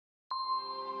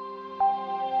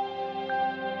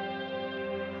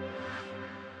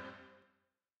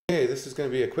Okay, this is going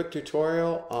to be a quick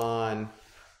tutorial on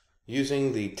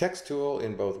using the text tool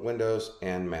in both Windows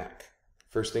and Mac.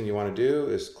 First thing you want to do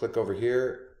is click over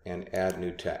here and add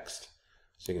new text.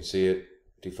 So you can see it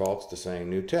defaults to saying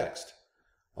new text.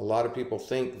 A lot of people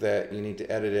think that you need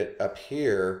to edit it up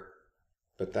here,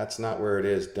 but that's not where it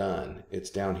is done. It's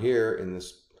down here in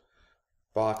this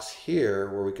box here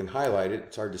where we can highlight it.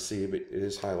 It's hard to see, but it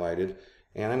is highlighted.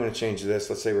 And I'm going to change this.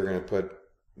 Let's say we're going to put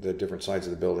the different sides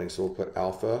of the building. So we'll put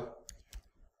alpha.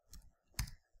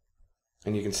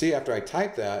 And you can see after I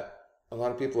type that, a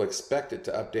lot of people expect it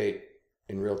to update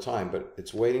in real time, but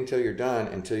it's waiting till you're done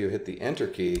until you hit the enter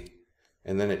key,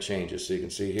 and then it changes. So you can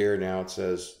see here now it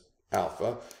says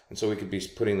alpha. And so we could be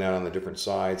putting that on the different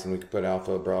sides, and we could put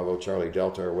alpha, bravo, Charlie,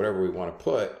 delta, or whatever we want to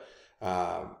put.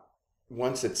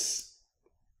 Once it's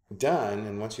done,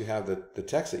 and once you have the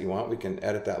text that you want, we can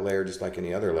edit that layer just like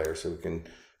any other layer. So we can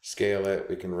scale it,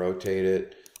 we can rotate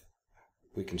it,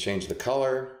 we can change the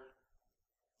color.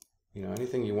 You know,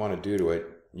 anything you want to do to it,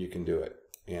 you can do it.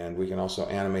 And we can also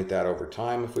animate that over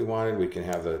time if we wanted. We can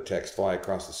have the text fly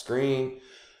across the screen.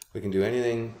 We can do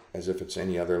anything as if it's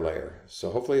any other layer. So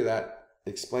hopefully that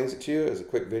explains it to you as a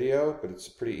quick video, but it's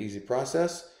a pretty easy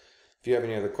process. If you have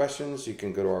any other questions, you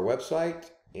can go to our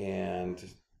website and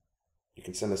you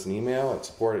can send us an email at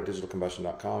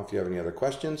support@digitalcombustion.com if you have any other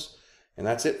questions. And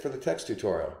that's it for the text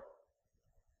tutorial.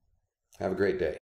 Have a great day.